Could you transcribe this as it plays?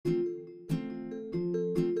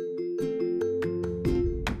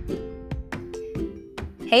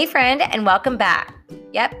Hey friend, and welcome back.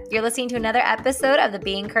 Yep, you're listening to another episode of the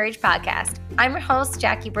Be Encouraged podcast. I'm your host,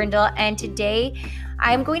 Jackie Brindle, and today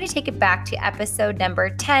I'm going to take it back to episode number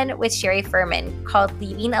 10 with Sherry Furhmann called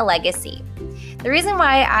Leaving a Legacy. The reason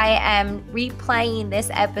why I am replaying this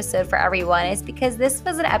episode for everyone is because this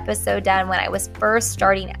was an episode done when I was first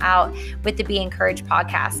starting out with the Be Encouraged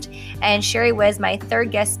podcast. And Sherry was my third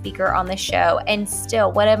guest speaker on the show and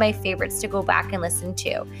still one of my favorites to go back and listen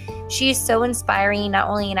to. She's so inspiring, not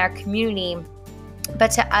only in our community, but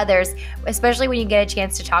to others, especially when you get a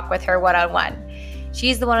chance to talk with her one-on-one.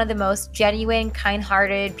 She's one of the most genuine,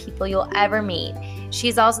 kind-hearted people you'll ever meet.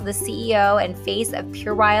 She's also the CEO and face of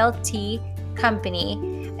Pure Wild Tea Company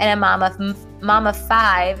and a mom of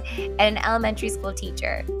 5 and an elementary school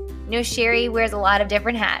teacher. You know, Sherry wears a lot of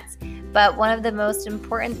different hats, but one of the most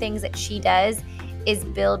important things that she does is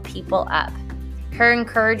build people up. Her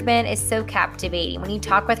encouragement is so captivating. When you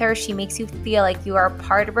talk with her, she makes you feel like you are a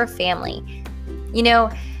part of her family. You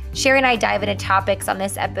know, Sherry and I dive into topics on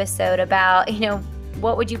this episode about,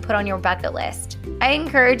 what would you put on your bucket list? I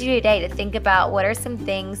encourage you today to think about what are some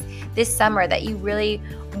things this summer that you really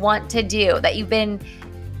want to do, that you've been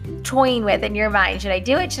toying with in your mind. Should I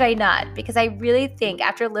do it? Should I not? Because I really think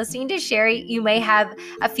after listening to Sherry, you may have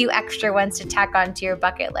a few extra ones to tack onto your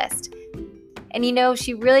bucket list. And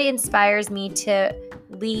she really inspires me to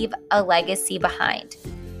leave a legacy behind.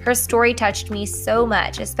 Her story touched me so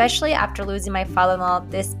much, especially after losing my father-in-law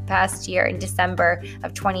this past year in December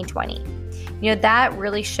of 2020. That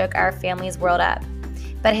really shook our family's world up.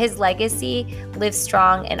 But his legacy lives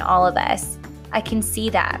strong in all of us. I can see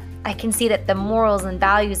that. I can see that the morals and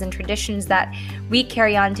values and traditions that we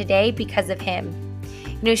carry on today because of him.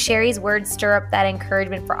 Sherry's words stir up that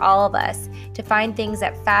encouragement for all of us to find things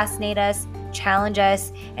that fascinate us, challenge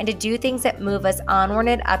us, and to do things that move us onward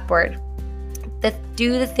and upward.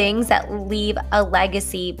 Do the things that leave a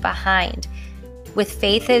legacy behind. With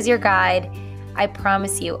faith as your guide, I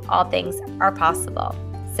promise you all things are possible.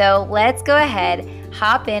 So let's go ahead,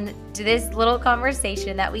 hop into this little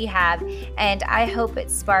conversation that we have, and I hope it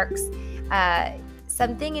sparks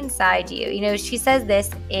something inside you. She says this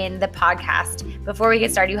in the podcast. Before we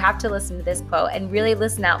get started, you have to listen to this quote and really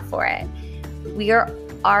listen out for it. We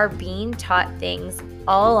are being taught things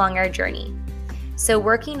all along our journey. So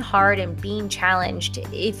working hard and being challenged,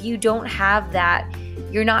 if you don't have that,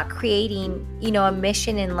 you're not creating, a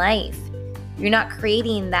mission in life. You're not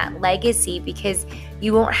creating that legacy because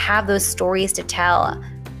you won't have those stories to tell.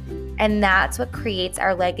 And that's what creates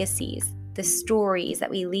our legacies, the stories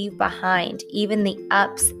that we leave behind, even the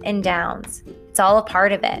ups and downs. It's all a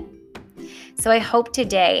part of it. So I hope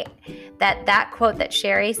today that quote that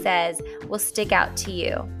Sherry says will stick out to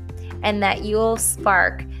you and that you'll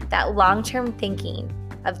spark that long-term thinking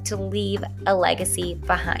of to leave a legacy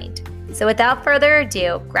behind. So without further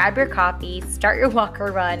ado, grab your coffee, start your walk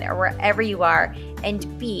or run or wherever you are,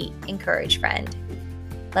 and be encouraged, friend.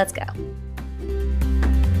 Let's go.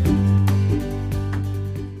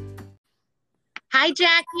 Hi,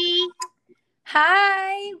 Jackie.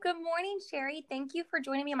 Hi. Good morning, Sherry. Thank you for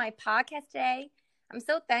joining me on my podcast today. I'm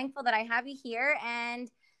so thankful that I have you here, and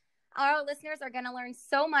our listeners are going to learn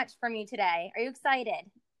so much from you today. Are you excited?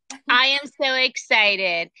 I am so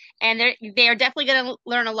excited, and they're definitely going to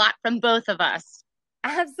learn a lot from both of us.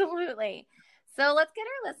 Absolutely. So let's get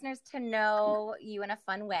our listeners to know you in a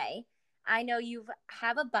fun way. I know you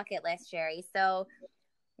have a bucket list, Sherry. So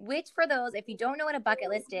for those, if you don't know what a bucket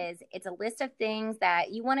list is, it's a list of things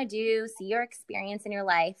that you want to do, see your experience in your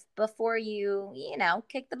life before you,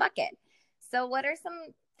 kick the bucket. So what are some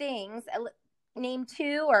things, name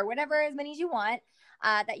 2 or whatever, as many as you want,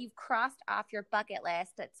 that you've crossed off your bucket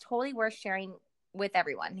list that's totally worth sharing with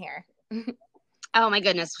everyone here? Oh my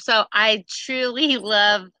goodness. So I truly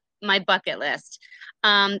love my bucket list.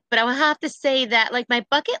 But I will have to say that my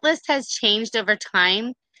bucket list has changed over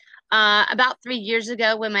time. About 3 years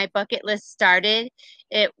ago when my bucket list started,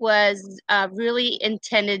 it was really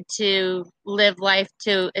intended to live life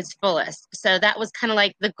to its fullest. So that was kind of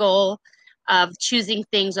like the goal of choosing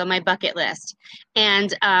things on my bucket list.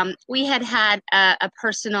 And we had a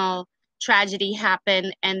personal tragedy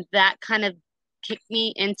happen, and that kind of kicked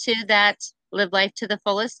me into that live life to the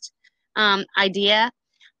fullest idea.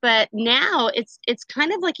 But now it's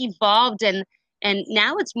kind of evolved, and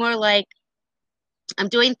now it's more like I'm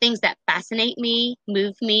doing things that fascinate me,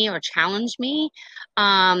 move me, or challenge me.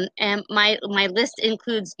 And my list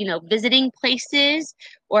includes, visiting places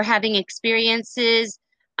or having experiences,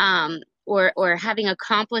 or having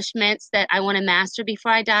accomplishments that I want to master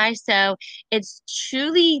before I die. So it's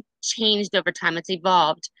truly changed over time. It's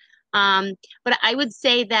evolved. But I would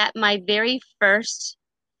say that my very first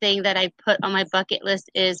thing that I put on my bucket list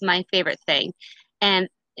is my favorite thing. And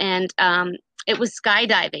and it was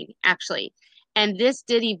skydiving, actually. And this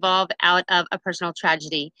did evolve out of a personal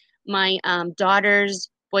tragedy. My daughter's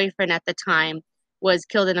boyfriend at the time was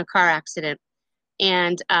killed in a car accident,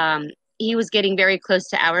 and he was getting very close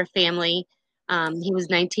to our family. He was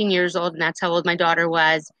 19 years old, and that's how old my daughter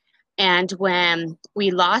was. And when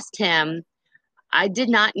we lost him, I did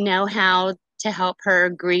not know how to help her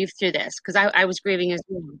grieve through this because I was grieving as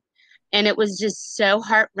well. And it was just so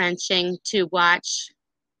heart wrenching to watch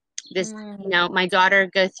this, Mm. my daughter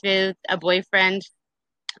go through a boyfriend's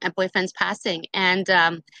passing. And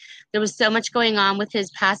there was so much going on with his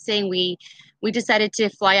passing. We decided to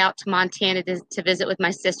fly out to Montana to visit with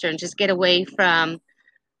my sister and just get away from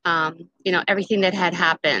everything that had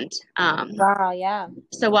happened. Wow, yeah.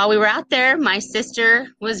 So while we were out there, my sister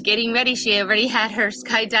was getting ready. She already had her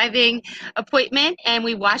skydiving appointment, and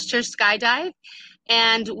we watched her skydive.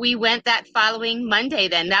 And we went that following Monday.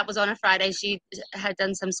 Then that was on a Friday. She had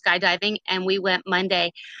done some skydiving, and we went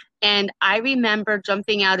Monday. And I remember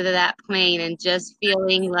jumping out of that plane and just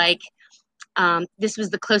feeling like this was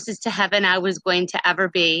the closest to heaven I was going to ever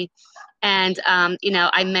be. And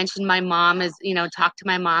I mentioned my mom as talked to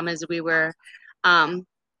my mom as we were um,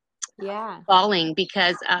 Yeah. bawling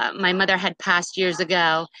because my mother had passed years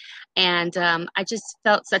ago, and I just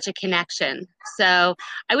felt such a connection. So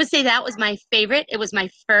I would say that was my favorite. It was my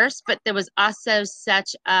first, but there was also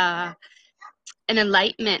such an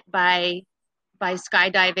enlightenment by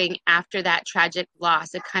skydiving after that tragic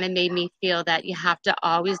loss. It kind of made me feel that you have to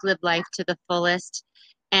always live life to the fullest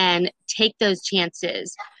and take those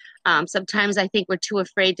chances. Sometimes I think we're too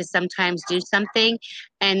afraid to sometimes do something,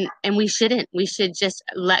 and we shouldn't. We should just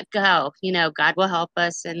let go. God will help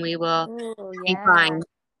us, and we will Oh, be yeah. fine.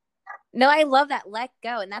 No, I love that. Let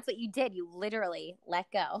go. And that's what you did. You literally let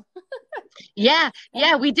go. Yeah,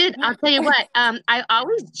 yeah, we did. I'll tell you what. I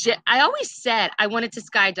always said I wanted to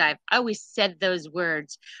skydive. I always said those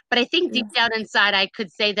words, but I think deep down inside I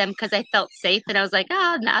could say them because I felt safe, and I was like,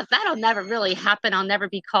 oh, no, that'll never really happen. I'll never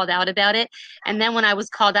be called out about it. And then when I was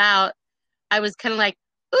called out, I was kind of like,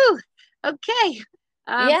 ooh, okay.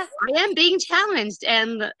 Yeah. I am being challenged,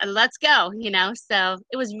 and let's go. So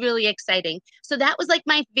it was really exciting. So that was like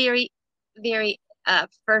my very, very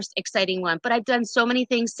first exciting one. But I've done so many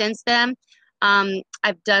things since then.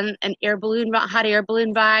 I've done an hot air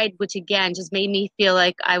balloon ride, which again just made me feel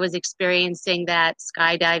like I was experiencing that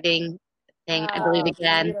skydiving thing, I believe, Oh,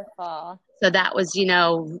 again. beautiful. So that was,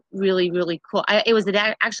 really, really cool. It was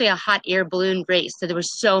actually a hot air balloon race. So there were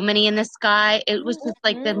so many in the sky. It was just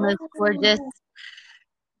like the most gorgeous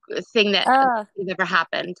thing that Oh, ever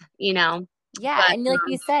happened. yeah. But And like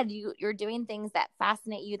you said, you're doing things that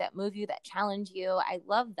fascinate you, that move you, that challenge you. I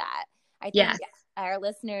love that. I yes, think our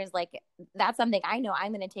listeners, like, that's something I know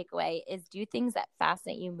I'm going to take away is do things that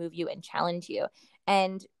fascinate you, move you, and challenge you.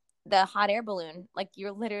 And the hot air balloon, like,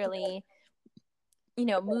 you're literally,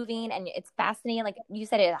 moving, and it's fascinating. Like you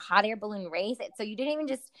said, a hot air balloon race. So you didn't even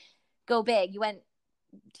just go big, you went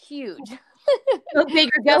huge. go big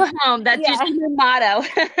or So, go home. That's yeah, usually my motto.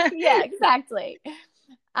 yeah, exactly.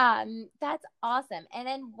 That's awesome. And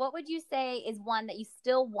then what would you say is one that you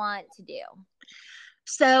still want to do?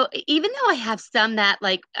 So even though I have some that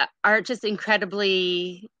like are just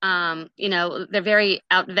incredibly, they're very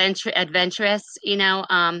adventurous,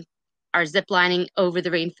 are zip lining over the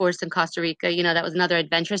rainforest in Costa Rica. That was another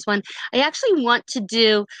adventurous one. I actually want to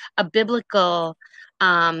do a biblical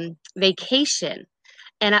vacation,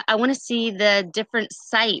 and I want to see the different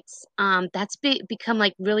sites. That's become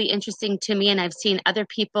like really interesting to me, and I've seen other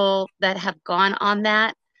people that have gone on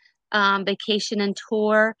that vacation and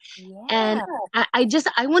tour, and Yeah.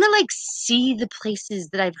 I want to like see the places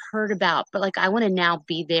that I've heard about, but like I want to now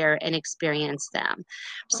be there and experience them.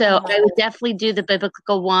 So Oh, I would definitely do the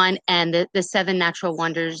biblical one and the seven natural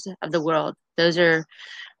wonders of the world. Those are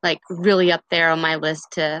like really up there on my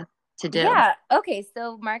list to do. yeah. Okay.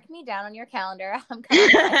 So mark me down on your calendar. I'm coming.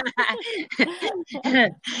 Yeah.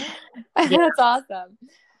 That's awesome.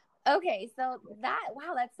 Okay, so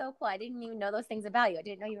wow, that's so cool. I didn't even know those things about you. I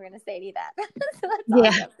didn't know you were going to say any of that. So that's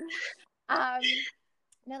Yeah. awesome.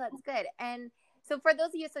 No, that's good. And so for those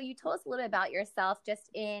of you, so you told us a little bit about yourself,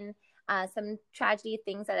 just in some tragedy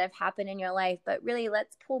things that have happened in your life, but really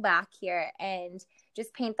let's pull back here and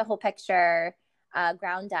just paint the whole picture,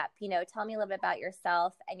 ground up. Tell me a little bit about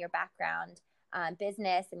yourself and your background,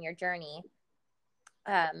 business, and your journey,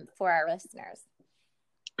 for our listeners.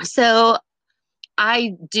 So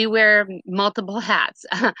I do wear multiple hats.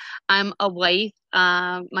 I'm a wife.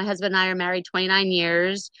 My husband and I are married 29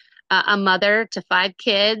 years. a mother to 5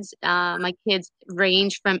 kids. My kids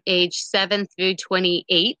range from age 7 through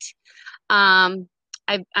 28. Um,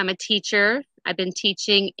 I'm a teacher. I've been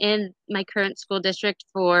teaching in my current school district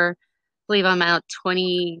for, I believe I'm out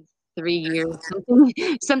 23 years,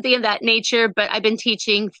 something of that nature. But I've been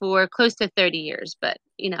teaching for close to 30 years. But,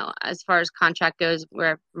 as far as contract goes,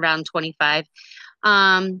 we're around 25.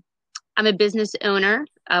 Um, I'm a business owner,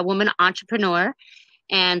 a woman entrepreneur,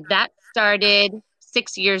 and that started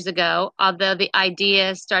 6 years ago, although the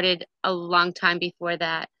idea started a long time before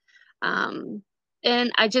that. Um,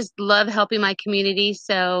 and I just love helping my community.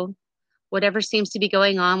 So whatever seems to be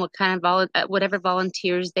going on, whatever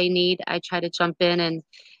volunteers they need, I try to jump in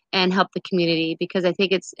and help the community, because I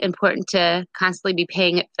think it's important to constantly be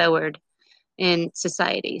paying it forward in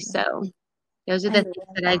society. So those are I the things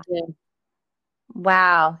love that I that. do.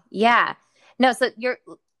 Wow. Yeah. No, so you're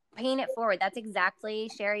paying it forward. That's exactly,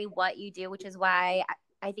 Sherry, what you do, which is why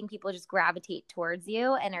I think people just gravitate towards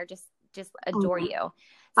you and are just adore you.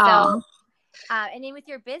 So, Oh, and then with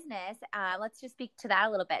your business, let's just speak to that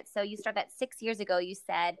a little bit. So you started that 6 years ago, you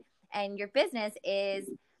said, and your business is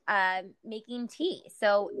making tea.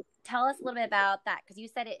 So tell us a little bit about that, because you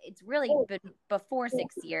said it's really been before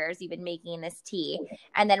 6 years you've been making this tea.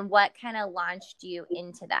 And then what kind of launched you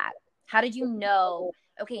into that? How did you know,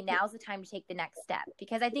 okay, now's the time to take the next step?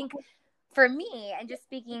 Because I think for me, and just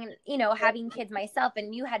speaking, having kids myself,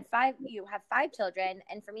 and you have 5 children.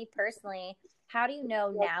 And for me personally, how do you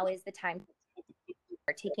know now is the time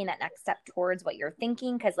or taking that next step towards what you're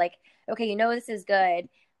thinking? Because like, okay, this is good,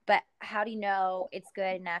 but how do you know it's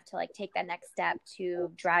good enough to like take that next step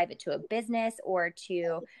to drive it to a business, or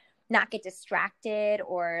to not get distracted,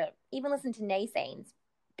 or even listen to naysayings?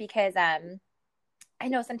 Because I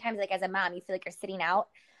know sometimes, like as a mom, you feel like you're sitting out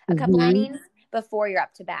a couple mhm. innings before you're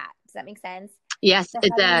up to bat. Does that make sense? Yes, So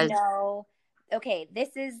it how do you does. know, okay, this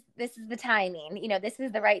is the timing, this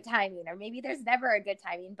is the right timing, or maybe there's never a good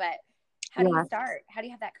timing, but how do you Yeah. start? How do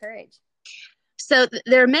you have that courage? So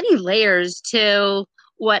there are many layers to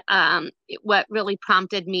what really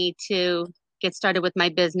prompted me to get started with my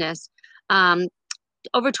business. Um,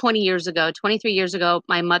 Over 20 years ago, 23 years ago,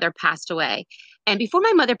 my mother passed away. And before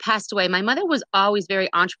my mother passed away, my mother was always very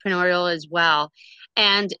entrepreneurial as well.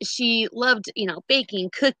 And she loved, baking,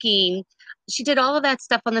 cooking. She did all of that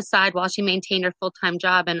stuff on the side while she maintained her full-time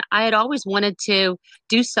job. And I had always wanted to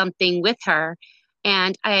do something with her.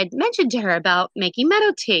 And I had mentioned to her about making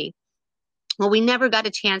meadow tea. Well, we never got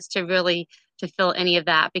a chance to really fulfill any of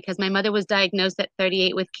that, because my mother was diagnosed at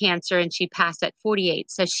 38 with cancer and she passed at 48.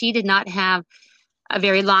 So she did not have a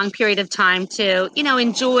very long period of time to,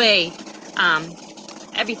 enjoy um,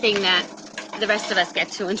 everything that the rest of us get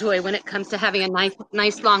to enjoy when it comes to having a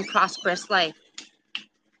nice, long, prosperous life.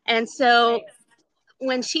 And so Right.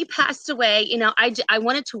 when she passed away, I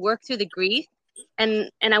wanted to work through the grief, and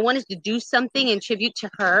I wanted to do something in tribute to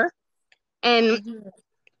her. And Mm-hmm.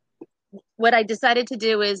 what I decided to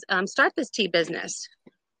do is start this tea business.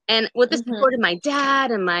 And with the Mm-hmm. support of my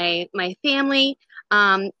dad and my family,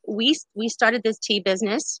 we started this tea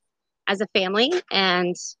business as a family,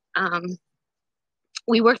 and um,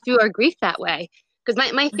 we worked through our grief that way. Because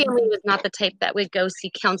my family was not the type that would go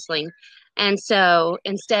seek counseling, and so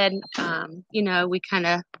instead, we kind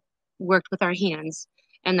of worked with our hands,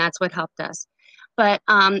 and that's what helped us. But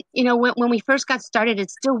when we first got started,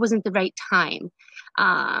 it still wasn't the right time,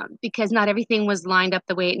 because not everything was lined up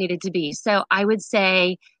the way it needed to be. So I would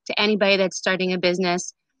say to anybody that's starting a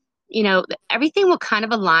business, everything will kind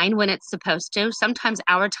of align when it's supposed to. Sometimes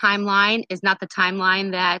our timeline is not the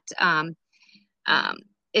timeline that um,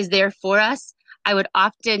 is there for us. I would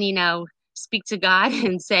often, speak to God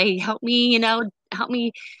and say, help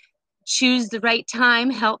me choose the right time,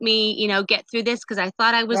 help me, get through this, because I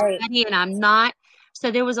thought I was Right. ready and I'm not. So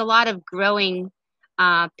there was a lot of growing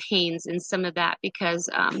pains in some of that, because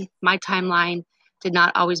my timeline did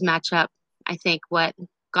not always match up, I think, what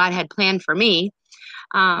God had planned for me.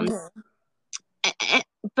 Um, Mm-hmm.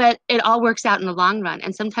 but it all works out in the long run.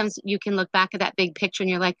 And sometimes you can look back at that big picture and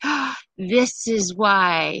you're like, oh, this is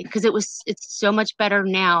why, because it's so much better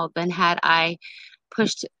now than had I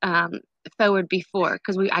pushed forward before,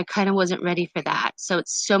 because I kind of wasn't ready for that. So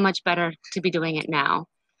it's so much better to be doing it now.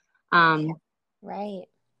 Um, Right.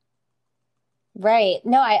 Right.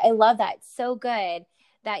 No, I love that. It's so good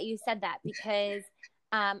that you said that, because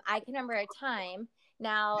I can remember a time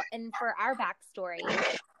now, and for our backstory,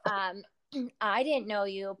 um, I didn't know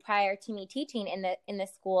you prior to me teaching in the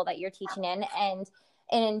school that you're teaching in, and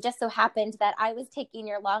it just so happened that I was taking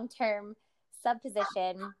your long-term sub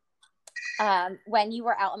position when you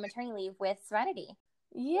were out on maternity leave with Serenity.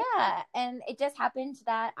 Yeah. And it just happened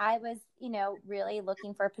that I was, really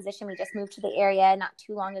looking for a position. We just moved to the area not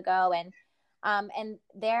too long ago. And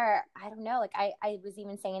there, I don't know, like I was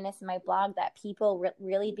even saying this in my blog that people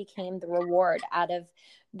really became the reward out of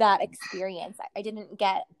that experience. I didn't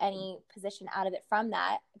get any position out of it from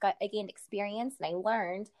that. I gained experience and I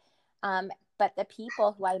learned. But the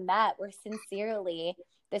people who I met were sincerely,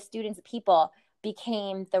 the students, people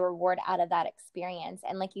became the reward out of that experience.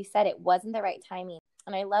 And like you said, it wasn't the right timing.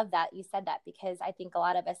 And I love that you said that, because I think a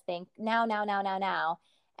lot of us think now, now, now, now, now.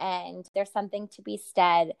 And there's something to be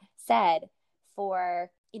said for,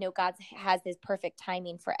 God has this perfect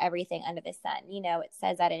timing for everything under the sun. It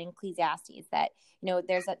says that in Ecclesiastes that,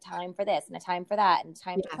 there's a time for this and a time for that, and a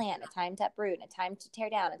time to Yeah. plant, a time to uproot, and a time to tear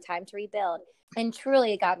down, a time to rebuild. And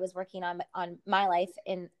truly God was working on my life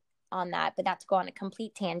on that. But not to go on a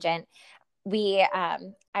complete tangent,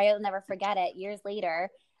 I'll never forget it. Years later,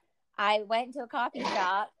 I went to a coffee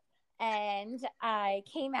shop and I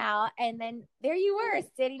came out, and then there you were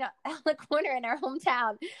sitting on the corner in our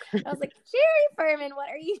hometown. I was like, Sherry Furhmann, what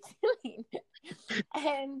are you doing?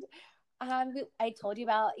 And I told you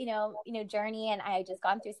about, Journey, and I had just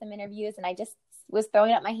gone through some interviews, and I just was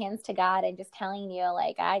throwing up my hands to God and just telling you,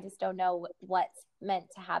 like, I just don't know what's meant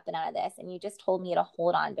to happen out of this. And you just told me to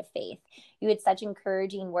hold on to faith. You had such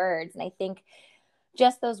encouraging words. And I think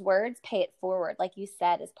just those words, pay it forward. Like you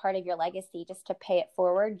said, as part of your legacy, just to pay it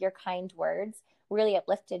forward, your kind words really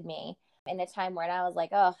uplifted me in a time where I was like,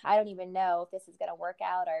 oh, I don't even know if this is going to work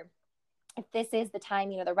out, or if this is the time,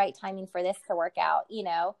 the right timing for this to work out,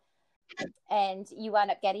 and you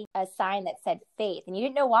wound up getting a sign that said faith, and you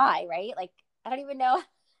didn't know why, right? Like, I don't even know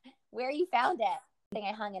where you found it. I think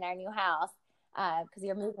I hung in our new house because you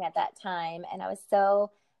were moving at that time. And I was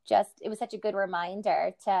it was such a good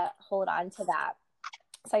reminder to hold on to that.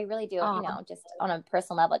 So I really do, just on a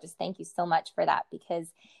personal level, just thank you so much for that,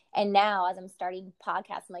 and now as I'm starting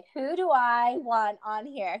podcasts, I'm like, who do I want on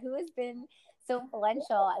here? Who has been so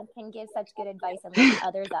influential and can give such good advice and lift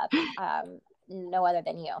others up? No other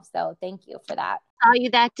than you. So thank you for that. Tell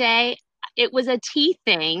you that day, it was a tea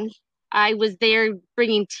thing. I was there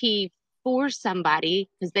bringing tea for somebody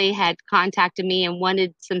because they had contacted me and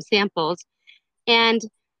wanted some samples. And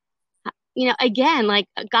again, like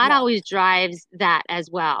God always drives that as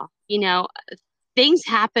well. Things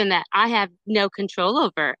happen that I have no control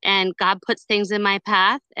over, and God puts things in my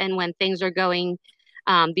path. And when things are going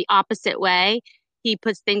the opposite way, He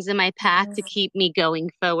puts things in my path to keep me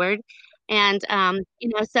going forward. And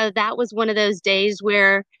so that was one of those days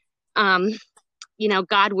where,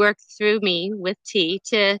 God worked through me with T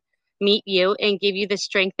to meet you and give you the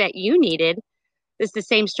strength that you needed. It's the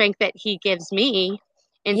same strength that He gives me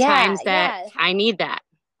in times that I need that.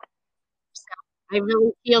 So I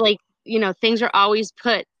really feel like, things are always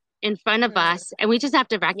put in front of us, and we just have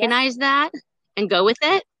to recognize that and go with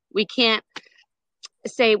it. We can't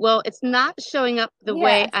say, well, it's not showing up the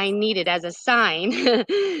way I need it as a sign.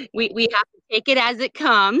 we have to take it as it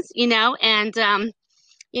comes, and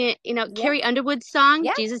Carrie Underwood's song,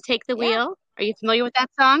 Jesus Take the Wheel. Are you familiar with that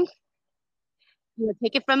song?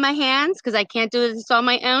 Take it from my hands because I can't do this on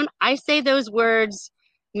my own. I say those words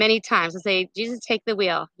many times. I say, Jesus, take the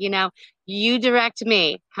wheel. You direct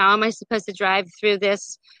me. How am I supposed to drive through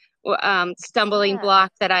this stumbling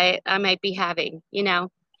block that I might be having,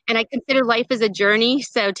 And I consider life as a journey.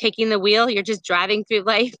 So taking the wheel, you're just driving through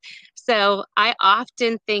life. So I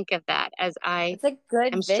often think of that as it's a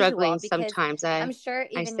good am visual, struggling because sometimes. I'm sure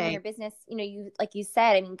even in your business, you, like you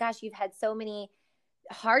said, I mean, gosh, you've had so many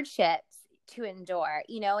hardships to endure,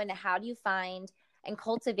 and how do you find and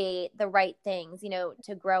cultivate the right things,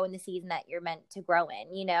 to grow in the season that you're meant to grow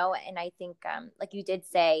in, and I think, like you did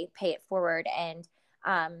say, pay it forward and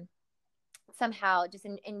somehow just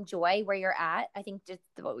enjoy where you're at. I think just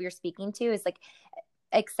what you're speaking to is like,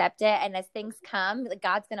 accept it. And as things come, like,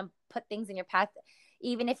 God's going to put things in your path.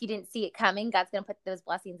 Even if you didn't see it coming, God's going to put those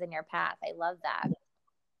blessings in your path. I love that.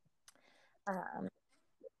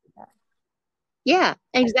 Yeah,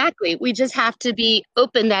 exactly. We just have to be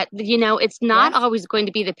open that, it's not always going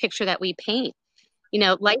to be the picture that we paint.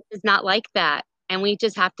 Life is not like that. And we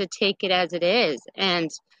just have to take it as it is.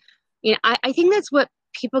 And, I think that's what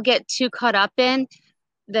people get too caught up in.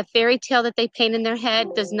 The fairy tale that they paint in their head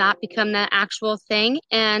does not become the actual thing.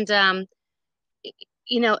 And, but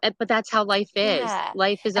that's how life is.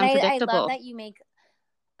 Life is unpredictable. I love that you make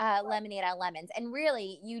lemonade out of lemons. And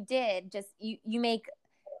really, you did just, you make,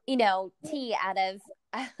 tea out of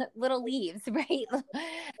little leaves, right?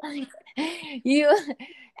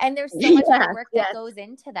 And there's so much hard work that goes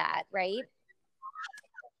into that, right?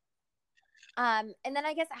 And then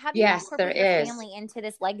I guess, how do you Yes, there incorporate your is. family into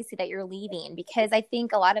this legacy that you're leaving? Because I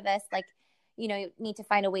think a lot of us, like, need to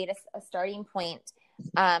find a way to a starting point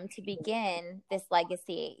to begin this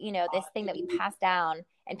legacy, this thing that we pass down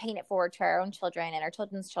and paying it forward to our own children and our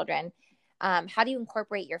children's children. How do you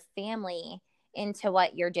incorporate your family into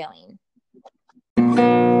what you're doing?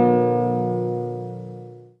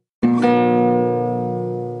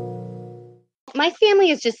 My family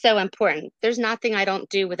is just so important. There's nothing I don't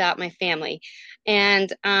do without my family.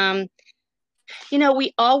 And,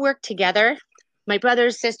 we all work together, my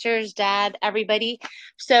brothers, sisters, dad, everybody.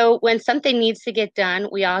 So when something needs to get done,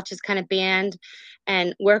 we all just kind of band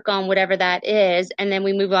and work on whatever that is. And then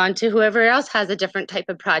we move on to whoever else has a different type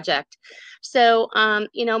of project. So,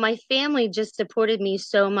 my family just supported me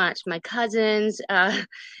so much. My cousins,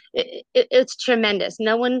 it's tremendous.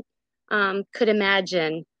 No one could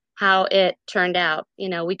imagine how it turned out.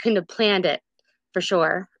 We couldn't have planned it for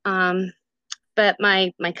sure. But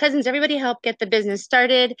my cousins, everybody helped get the business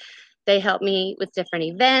started. They helped me with different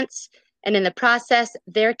events, and in the process,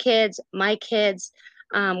 their kids, my kids,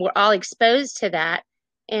 were all exposed to that,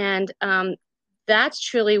 and that's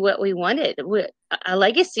truly what we wanted. A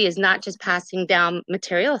legacy is not just passing down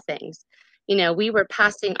material things. We were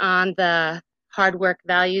passing on the hard work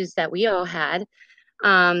values that we all had.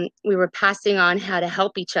 We were passing on how to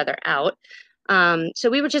help each other out. So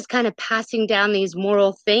we were just kind of passing down these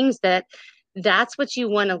moral things that's what you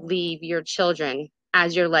want to leave your children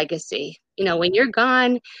as your legacy. When you're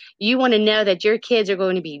gone, you want to know that your kids are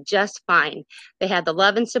going to be just fine. They had the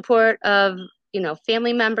love and support of,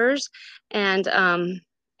 family members, and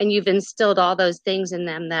you've instilled all those things in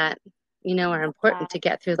them that, are important to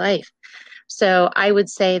get through life. So I would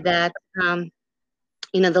say that, the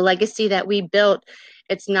legacy that we built,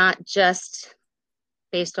 it's not just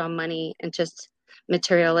based on money and just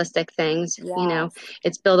materialistic things. Yes.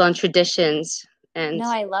 It's built on traditions and No,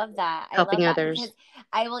 I love that. I love helping that because others.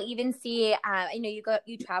 I will even see,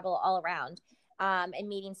 you travel all around, and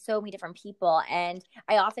meeting so many different people. And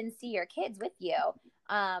I often see your kids with you.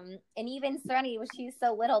 And even Serenity, when she was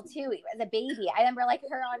so little too, as a baby, I remember like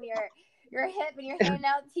her on your hip and you're handing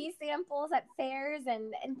out tea samples at fairs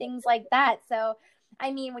and things like that. So,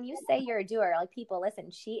 I mean, when you say you're a doer, like people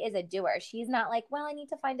listen, she is a doer. She's not like, well, I need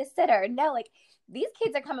to find a sitter. No, like these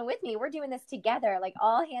kids are coming with me. We're doing this together, like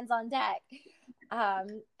all hands on deck.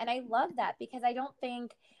 And I love that because I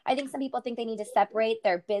think some people think they need to separate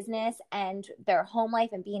their business and their home life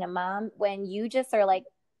and being a mom when you just are like,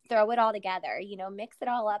 throw it all together, mix it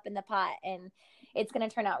all up in the pot and it's going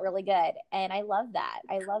to turn out really good. And I love that.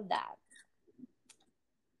 I love that.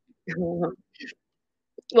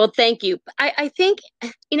 Well, thank you. I think,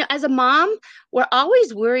 as a mom, we're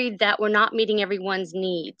always worried that we're not meeting everyone's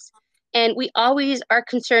needs. And we always are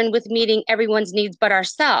concerned with meeting everyone's needs but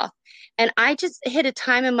ourselves. And I just hit a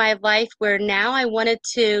time in my life where now I wanted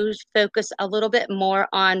to focus a little bit more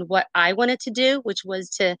on what I wanted to do, which was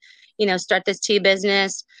to, start this tea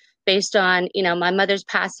business based on, my mother's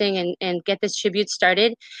passing and get this tribute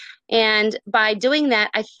started. And by doing that,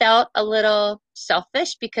 I felt a little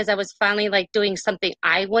selfish because I was finally like doing something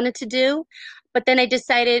I wanted to do. But then I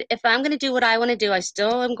decided if I'm going to do what I want to do, I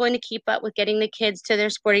still am going to keep up with getting the kids to their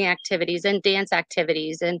sporting activities and dance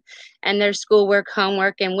activities and their schoolwork,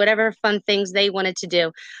 homework, and whatever fun things they wanted to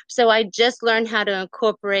do. So I just learned how to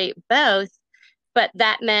incorporate both, but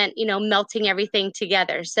that meant, melting everything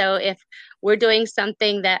together. So if we're doing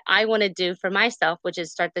something that I want to do for myself, which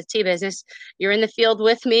is start this tea business, you're in the field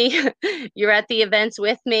with me, you're at the events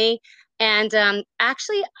with me. And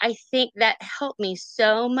actually, I think that helped me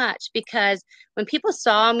so much because when people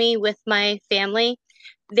saw me with my family,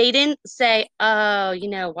 they didn't say, oh,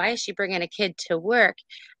 why is she bringing a kid to work?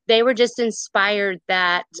 They were just inspired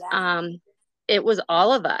that Yeah. it was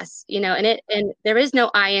all of us, and there is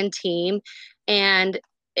no I in team. And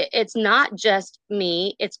it's not just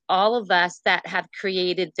me, it's all of us that have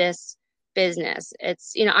created this business.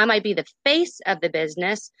 It's, I might be the face of the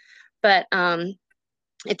business, but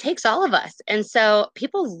it takes all of us. And so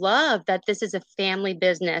people love that this is a family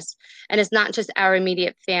business and it's not just our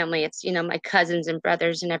immediate family. It's, my cousins and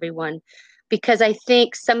brothers and everyone, because I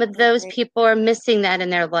think some of those people are missing that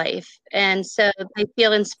in their life. And so they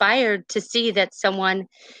feel inspired to see that someone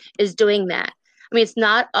is doing that. I mean, it's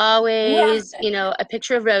not Yeah. always, a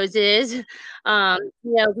picture of roses.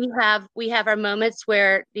 We have our moments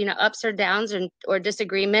where, ups or downs or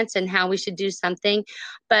disagreements and how we should do something.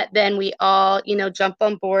 But then we all, jump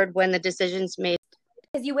on board when the decision's made.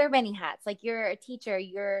 Because you wear many hats. Like you're a teacher,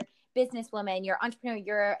 you're a businesswoman, you're an entrepreneur,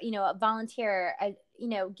 you're, a volunteer,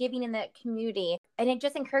 giving in the community. And it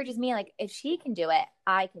just encourages me, like, if she can do it,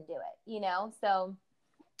 I can do it, So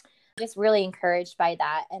just really encouraged by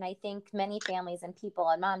that. And I think many families and people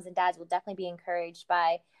and moms and dads will definitely be encouraged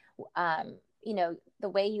by, you know, the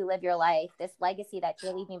way you live your life. This legacy that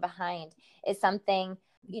you're leaving behind is something,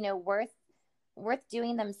 you know, worth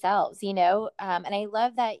doing themselves, you know? And I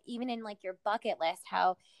love that even in like your bucket list,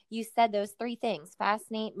 how you said those three things: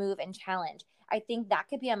 fascinate, move, and challenge. I think that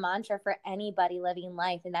could be a mantra for anybody living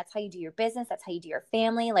life. And that's how you do your business. That's how you do your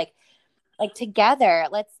family. Like together,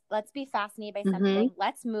 let's be fascinated by Mm-hmm. something.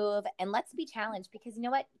 Let's move and let's be challenged, because you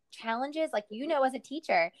know what? Challenges, like, you know, as a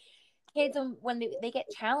teacher, kids, when they get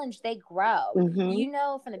challenged, they grow. Mm-hmm. You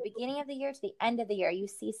know, from the beginning of the year to the end of the year, you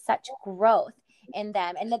see such growth in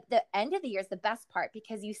them. And the end of the year is the best part,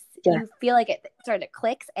 because Yeah. you feel like it sort of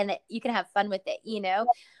clicks and that you can have fun with it, you know,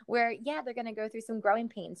 where, yeah, they're going to go through some growing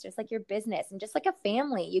pains, just like your business and just like a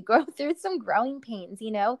family. You grow through some growing pains,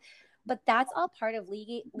 you know, but that's all part of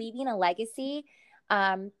leaving a legacy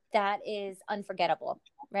that is unforgettable,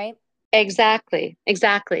 right? Exactly.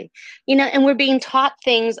 Exactly. You know, and we're being taught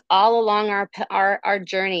things all along our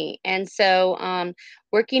journey. And so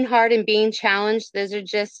working hard and being challenged, those are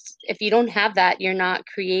just, if you don't have that, you're not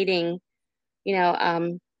creating, you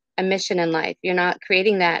know, a mission in life. You're not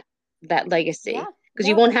creating that Yeah, legacy, because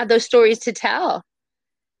you no, won't have those stories to tell.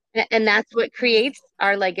 And that's what creates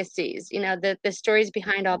our legacies. You know, the stories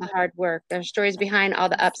behind all the hard work, the stories behind all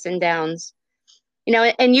the ups and downs. You know,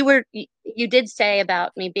 and you did say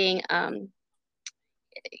about me being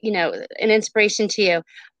you know, an inspiration to you.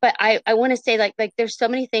 But I want to say, like there's so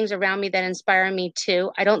many things around me that inspire me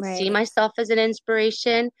too. I don't see right. myself as an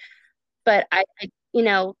inspiration, but I you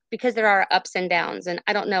know, because there are ups and downs, and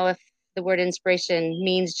I don't know if the word inspiration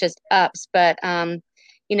means just ups, but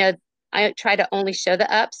you know, I try to only show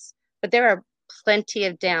the ups, but there are plenty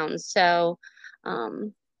of downs. So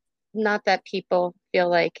um not that people feel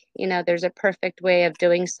like, you know, there's a perfect way of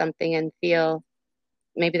doing something and feel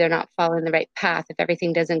maybe they're not following the right path if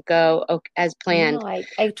everything doesn't go as planned. No, I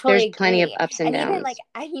totally There's plenty of agree. ups and And even like,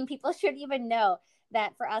 downs. I mean, people should even know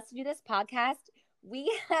that for us to do this podcast, we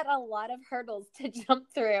had a lot of hurdles to jump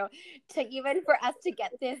through to even for us to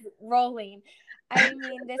get this rolling. I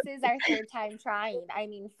mean, this is our third time trying. I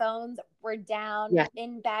mean, phones were down Yeah.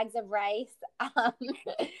 in bags of rice. Um,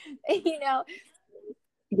 you know,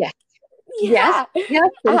 Yes. Yes. yeah. Yes.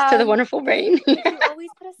 Thanks to the wonderful brain. But you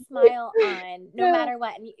always put a smile on no Yeah. matter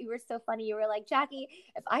what. And you were so funny. You were like, Jackie,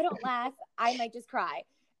 if I don't laugh, I might just cry.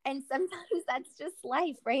 And sometimes that's just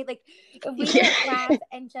life, right? Like, if we Yeah. don't laugh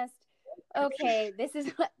and just, okay, this is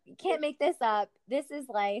what, you can't make this up. This is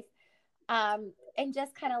life. And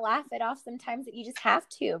just kind of laugh it off sometimes, that you just have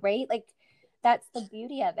to, right? Like, that's the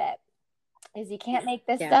beauty of it, is you can't make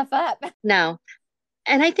this Yeah. stuff up. No.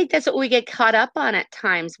 And I think that's what we get caught up on at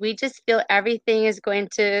times. We just feel everything is going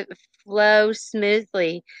to flow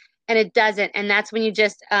smoothly, and it doesn't. And that's when you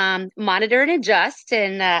just monitor and adjust.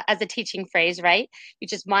 And as a teaching phrase, right? You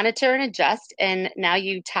just monitor and adjust, and now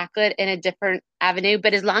you tackle it in a different avenue.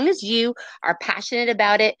 But as long as you are passionate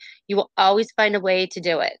about it, you will always find a way to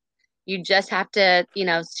do it. You just have to, you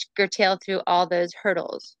know, curtail through all those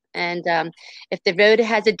hurdles. And if the road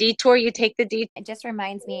has a detour, you take the detour. It just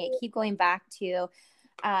reminds me, I keep going back to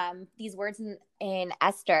these words in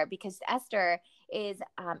Esther, because Esther is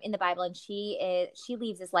in the Bible, and she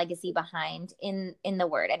leaves this legacy behind in the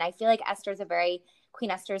word. And I feel like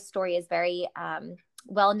Queen Esther's story is very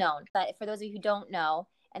well known. But for those of you who don't know,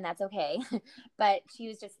 and that's okay, but she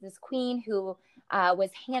was just this queen who was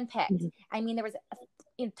handpicked. I mean, there was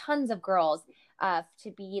tons of girls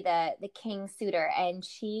to be the king's suitor, and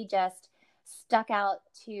she just stuck out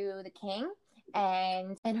to the king.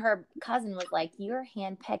 And her cousin was like, you're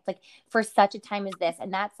handpicked, like, for such a time as this.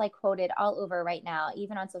 And that's like quoted all over right now,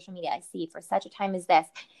 even on social media. I see, for such a time as this.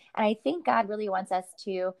 And I think God really wants us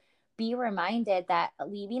to be reminded that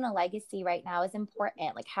leaving a legacy right now is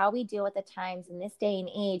important. Like, how we deal with the times in this day and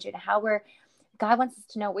age, and how God wants us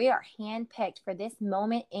to know we are handpicked for this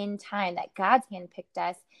moment in time, that God's handpicked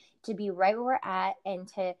us to be right where we're at, and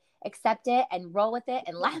to accept it and roll with it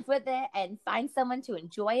and laugh with it and find someone to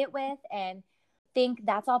enjoy it with. And think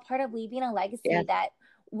that's all part of leaving a Yeah. legacy that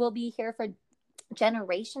will be here for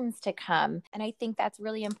generations to come. And I think that's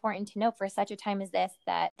really important to know for such a time as this,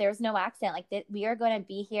 that there's no accident. Like, that we are going to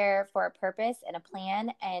be here for a purpose and a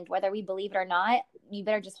plan. And whether we believe it or not, you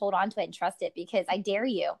better just hold on to it and trust it, because I dare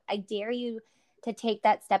you to take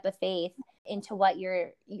that step of faith into what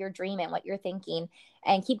you're dreaming, what you're thinking,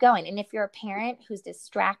 and keep going. And if you're a parent who's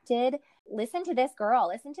distracted, listen to this girl,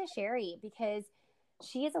 listen to Sherry, because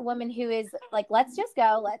she is a woman who is like, let's just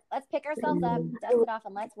go, let's pick ourselves up, dust it off,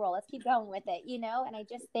 and let's roll, let's keep going with it, you know. And I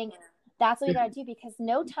just think that's what we got to do, because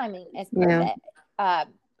no timing is Yeah. perfect.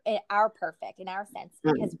 our perfect in our sense,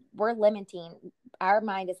 because we're limiting, our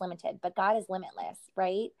mind is limited, but God is limitless,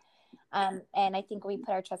 right? And I think when we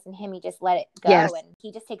put our trust in him, he just let it go, Yes. and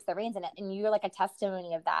he just takes the reins in it. And you're like a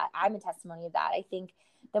testimony of that. I'm a testimony of that. I think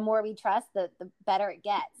the more we trust, the better it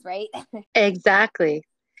gets, right? Exactly.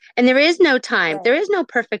 And there is no time. Right. There is no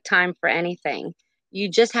perfect time for anything. You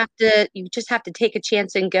just have to take a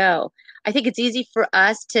chance and go. I think it's easy for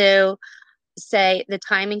us to say the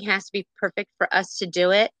timing has to be perfect for us to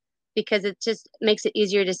do it, because it just makes it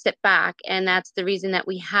easier to sit back, and that's the reason that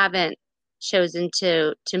we haven't chosen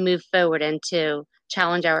to move forward and to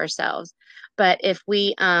challenge ourselves. But if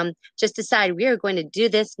we just decide we are going to do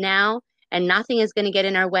this now and nothing is going to get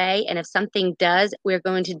in our way, and if something does, we're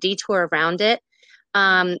going to detour around it,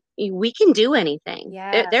 we can do anything.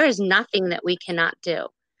 Yeah. There is nothing that we cannot do.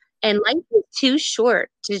 And life is too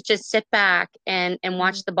short to just sit back and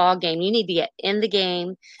watch the ball game. You need to get in the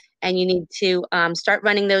game, and you need to start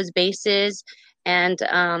running those bases, and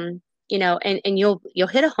and you'll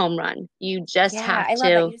hit a home run. You just Yeah. have I love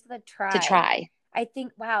that. You just have to try. try. I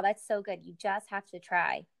think, wow, that's so good. You just have to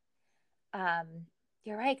try. Um,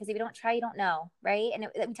 you're right. Because if you don't try, you don't know. Right. And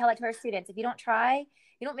we tell that to our students. If you don't try,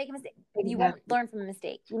 you don't make a mistake. You won't learn from a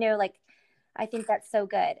mistake. Like, I think that's so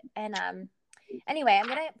good. And anyway, I'm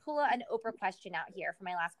going to pull an Oprah question out here for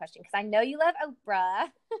my last question, because I know you love Oprah.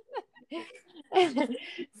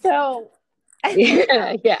 So,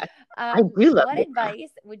 Yeah, yeah. I do love what it.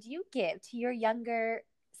 advice would you give to your younger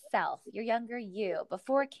self, your younger you,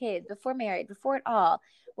 before kids, before married, before it all?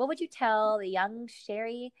 What would you tell the young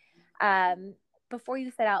Sherry before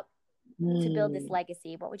you set out to build this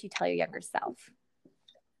legacy? What would you tell your younger self?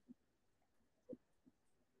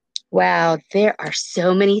 Wow, there are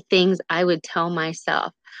so many things I would tell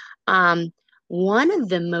myself. Um, One of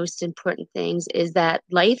the most important things is that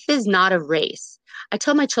life is not a race. I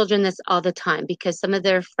tell my children this all the time, because some of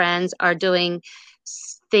their friends are doing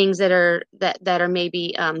things that are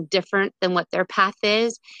maybe different than what their path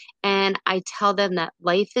is, and I tell them that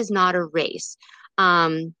life is not a race.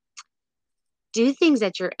 Um, do things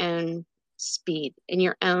at your own speed, in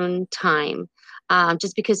your own time.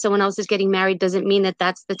 Just because someone else is getting married doesn't mean that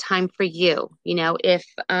that's the time for you. If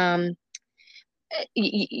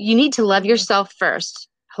you need to love yourself first,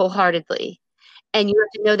 wholeheartedly, and you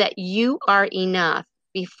have to know that you are enough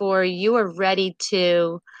before you are ready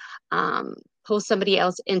to pull somebody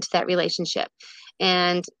else into that relationship.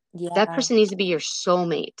 And that Yeah. person needs to be your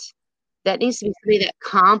soulmate. That needs to be somebody that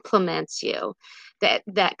complements you,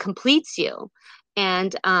 that completes you.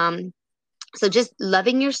 And so just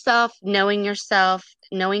loving yourself,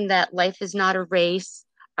 knowing that life is not a race,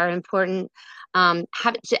 are important.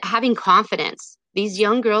 Having confidence. These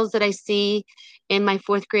young girls that I see in my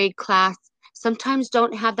fourth grade class sometimes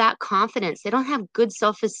don't have that confidence. They don't have good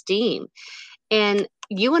self-esteem. And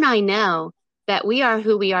you and I know that we are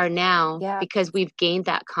who we are now Yeah. because we've gained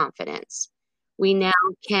that confidence. We now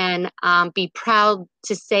can be proud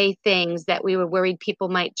to say things that we were worried people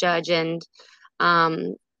might judge, um,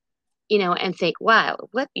 and think, wow,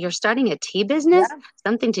 what, you're starting a tea business, Yeah.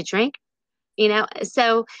 something to drink?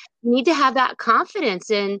 So you need to have that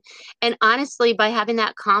confidence. And honestly, by having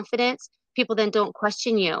that confidence, people then don't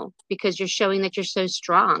question you, because you're showing that you're so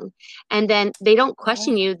strong. And then they don't Yeah.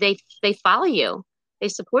 question you, they follow you, they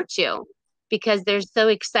support you, because they're so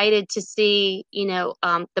excited to see,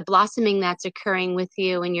 the blossoming that's occurring with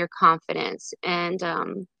you and your confidence. And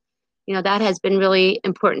that has been really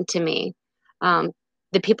important to me. Um,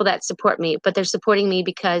 the people that support me, but they're supporting me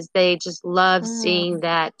because they just love seeing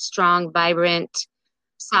that strong, vibrant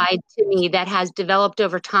side to me that has developed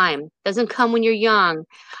over time. Doesn't come when you're young.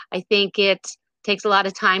 I think it takes a lot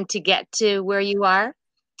of time to get to where you are,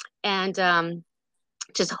 and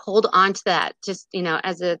just hold on to that. Just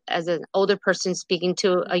as an older person speaking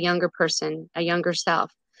to a younger person, a younger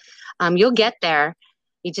self, you'll get there.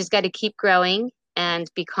 You just got to keep growing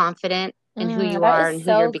and be confident in who you That are is and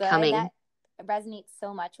who you're so good. becoming. That resonates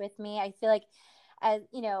so much with me. I feel like, as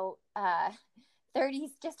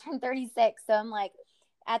 30s, just turned 36. So I'm like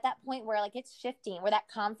at that point where like it's shifting, where that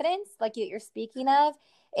confidence, like you're speaking of,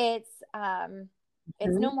 it's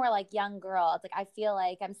no more like young girl. It's like I feel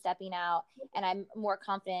like I'm stepping out and I'm more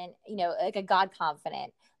confident, like a God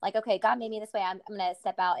confident. Like, okay, God made me this way. I'm gonna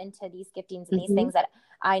step out into these giftings and these things that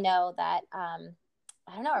I know that I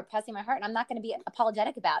don't know, are pressing my heart, and I'm not gonna be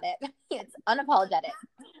apologetic about it. It's unapologetic.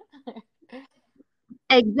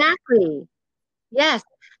 Exactly. Yes.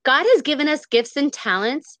 God has given us gifts and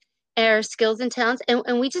talents, or skills and talents,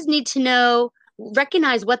 and we just need to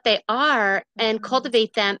recognize what they are and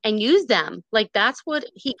cultivate them and use them. Like, that's what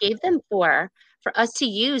He gave them for, for us to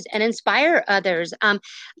use and inspire others.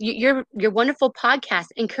 Your wonderful podcast,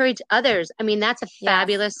 encourage others. I mean, that's a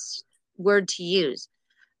fabulous word to use.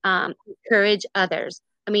 Encourage others.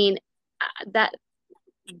 I mean, that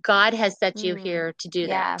God has set you here to do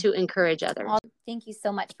that, to encourage others. Well, thank you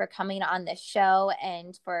so much for coming on this show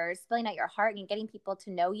and for spilling out your heart and getting people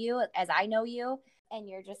to know you as I know you. And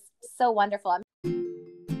you're just so wonderful.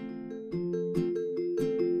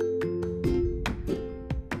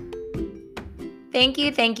 Thank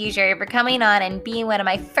you, Sherry, for coming on and being one of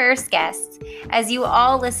my first guests. As you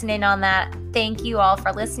all listen in on that, thank you all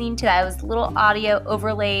for listening to those little audio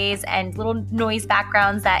overlays and little noise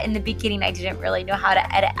backgrounds that in the beginning I didn't really know how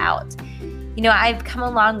to edit out. You know, I've come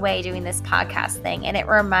a long way doing this podcast thing, and it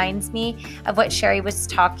reminds me of what Sherry was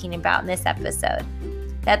talking about in this episode,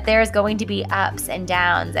 that there's going to be ups and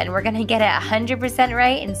downs, and we're going to get it 100%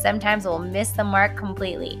 right, and sometimes we'll miss the mark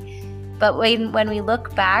completely. But when we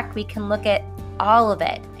look back, we can look at all of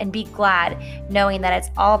it and be glad knowing that it's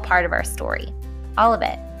all part of our story. All of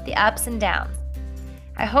it, the ups and downs.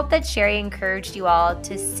 I hope that Sherry encouraged you all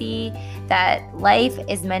to see that life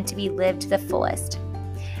is meant to be lived to the fullest.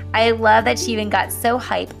 I love that she even got so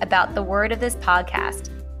hype about the word of this podcast,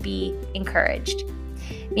 be encouraged.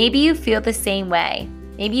 Maybe you feel the same way.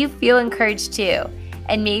 Maybe you feel encouraged too.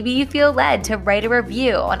 And maybe you feel led to write a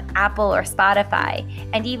review on Apple or Spotify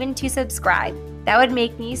and even to subscribe. That would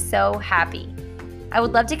make me so happy. I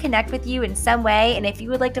would love to connect with you in some way, and if you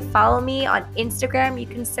would like to follow me on Instagram, you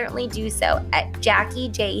can certainly do so at Jackie,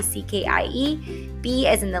 Jackie, B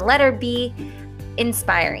as in the letter B,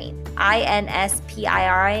 Inspiring,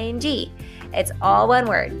 INSPIRING. It's all one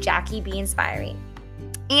word, Jackie B Inspiring.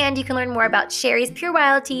 And you can learn more about Sherry's Pure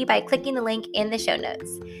Wild Tea by clicking the link in the show notes.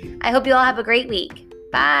 I hope you all have a great week.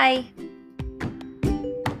 Bye.